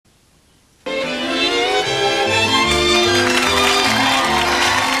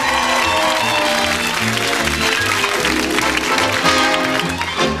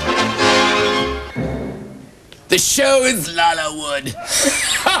The show is Lala Wood. And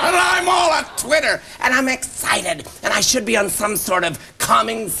I'm all at Twitter, and I'm excited. And I should be on some sort of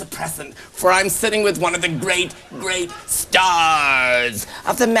calming suppressant, for I'm sitting with one of the great, great stars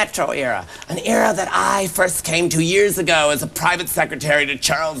of the Metro era. An era that I first came to years ago as a private secretary to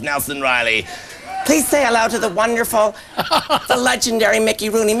Charles Nelson Riley. Please say hello to the wonderful, the legendary Mickey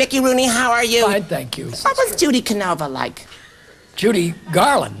Rooney. Mickey Rooney, how are you? Fine, thank you. What was Judy Canova like? Judy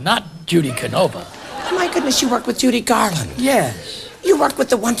Garland, not Judy Canova. Oh my goodness, you work with Judy Garland. Yes. You work with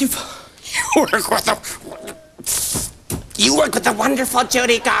the wonderful... You work with the wonderful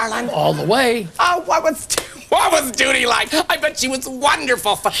Judy Garland? All the way. Oh, what was Judy like? I bet she was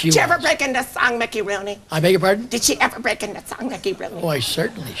wonderful. Did she ever break into song, Mickey Rooney? I beg your pardon? Did she ever break into song, Mickey Rooney? Why,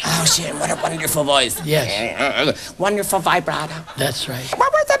 certainly. Oh, what a wonderful voice. Yes. Wonderful vibrato. That's right.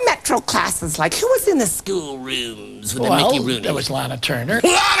 What were the Metro classes like? Who was in the school rooms with the Mickey Rooney? There was Lana Turner.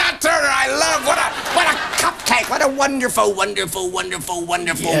 Lana Turner, I love. What a cupcake. What a wonderful, wonderful, wonderful,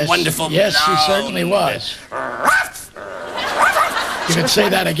 wonderful, yes, wonderful. Yes, she certainly was. You can say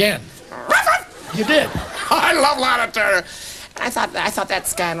that again. You did. I love Lana Turner. I thought that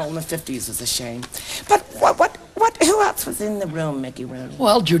scandal in the 50s was a shame. But who else was in the room, Mickey Rooney?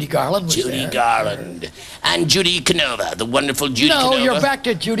 Well, Judy Garland was Judy there. Garland. And Judy Canova, the wonderful Judy Canova. No, you're back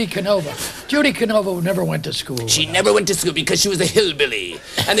to Judy Canova. Judy Canova never went to school. She never went to school because she was a hillbilly.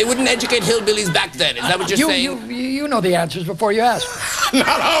 And they wouldn't educate hillbillies back then. Is that what you're saying? You know the answers before you ask.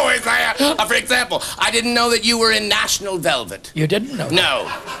 Not always. For example, I didn't know that you were in National Velvet. You didn't know? No.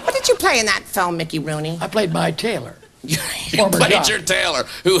 What did you play in that film, Mickey Rooney? I played my tailor. You played your tailor.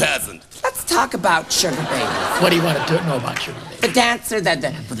 Who hasn't? Let's talk about Sugar Baby. What do you want to know about Sugar Baby? The dancer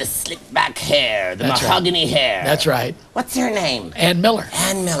with the slick back hair, the mahogany hair. That's right. What's her name? Ann Miller.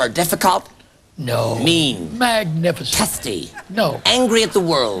 Ann Miller. Difficult? No. Mean? Magnificent. Testy? No. Angry at the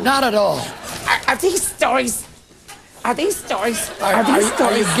world? Not at all. Are these stories... Are you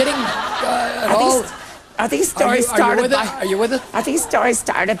getting at all... Are these stories started by... Are you with it? Are these stories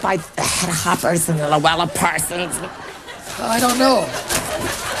started by the Hedda Hoppers and the Luella Parsons? I don't know.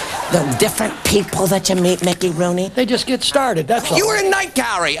 The different people that you meet, Mickey Rooney? They just get started, that's all. You were in Night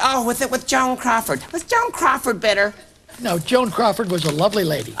Gallery. Oh, with Joan Crawford. Was Joan Crawford bitter? No, Joan Crawford was a lovely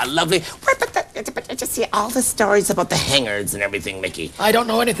lady. A lovely... But just see all the stories about the hangers and everything, Mickey. I don't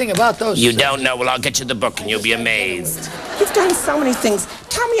know anything about those. You don't know? Well, I'll get you the book and you'll be amazed. You've done so many things.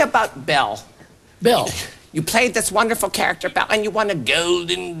 Tell me about Belle. Bill. You played this wonderful character, Belle, and you won a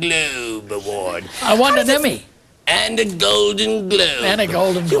Golden Globe Award. I won an Emmy. And a Golden Globe. And a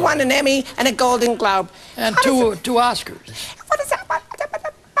Golden Globe. You won an Emmy and a Golden Globe. And two Oscars. What is that? What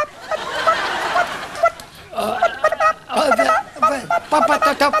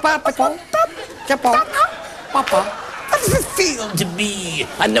does it feel to be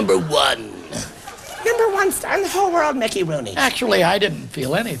a number one? Number one star in the whole world, Mickey Rooney. Actually, I didn't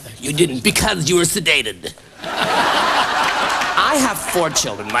feel anything. You didn't because you were sedated. I have 4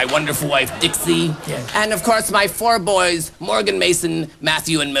 children. My wonderful wife, Dixie. Yes. And, of course, my 4 boys, Morgan, Mason,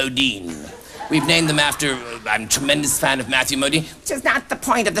 Matthew, and Modine. We've named them after... I'm a tremendous fan of Matthew Modine, which is not the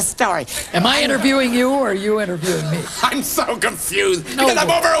point of the story. Am I interviewing you, or are you interviewing me? I'm so confused because I'm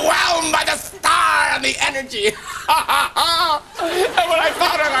overwhelmed by the star and the energy. And when I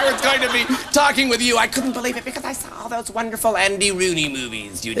thought I was going to be talking with you, I couldn't believe it because I saw all those wonderful Andy Rooney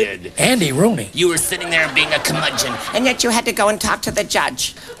movies you did. Andy Rooney? You were sitting there being a curmudgeon, and yet you had to go and talk to the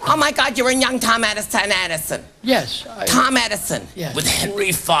judge. Oh, my God, you were in young Tom Edison. Yes. Tom Edison. Yes. With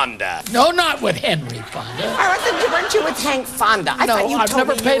Henry Fonda. No, not with Henry Fonda. Weren't you with Hank Fonda? I thought you I've told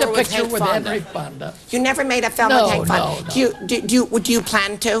never me made you a were picture with with Hank Fonda. Henry Fonda. You never made a film with Hank Fonda? No. Would you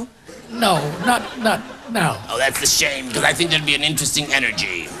plan to? No, not now. Oh, that's a shame, because I think there'd be an interesting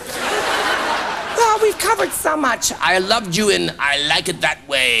energy. Well, we've covered so much. I loved you in I Like It That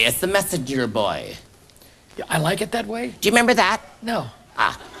Way as the messenger boy. I like it that way? Do you remember that? No.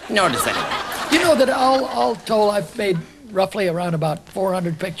 Nor does anyone. You know that all told, I've made roughly around about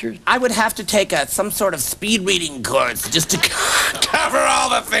 400 pictures. I would have to take some sort of speed reading course just to cover all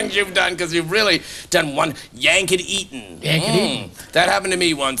the things you've done, because you've really done one. Yank It Eaten. Yank It Eaten. That happened to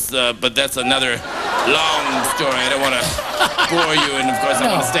me once, but that's another long story. I don't want to bore you, and of course I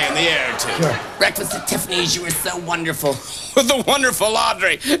want to stay in the air, too. Sure. Breakfast at Tiffany's, you were so wonderful. With the wonderful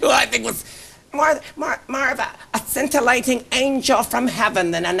Audrey, who I think was more of a scintillating angel from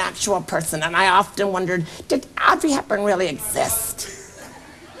heaven than an actual person. And I often wondered, did Audrey Hepburn really exist?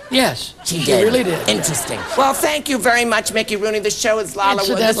 Yes, she did. Really did. Interesting. Well, thank you very much, Mickey Rooney. The show is Lala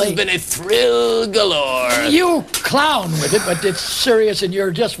Wood. This has been a thrill galore. You clown with it, but it's serious, and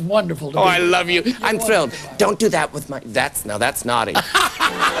you're just wonderful to me. I love you. I'm thrilled. Don't do that with my... That's naughty.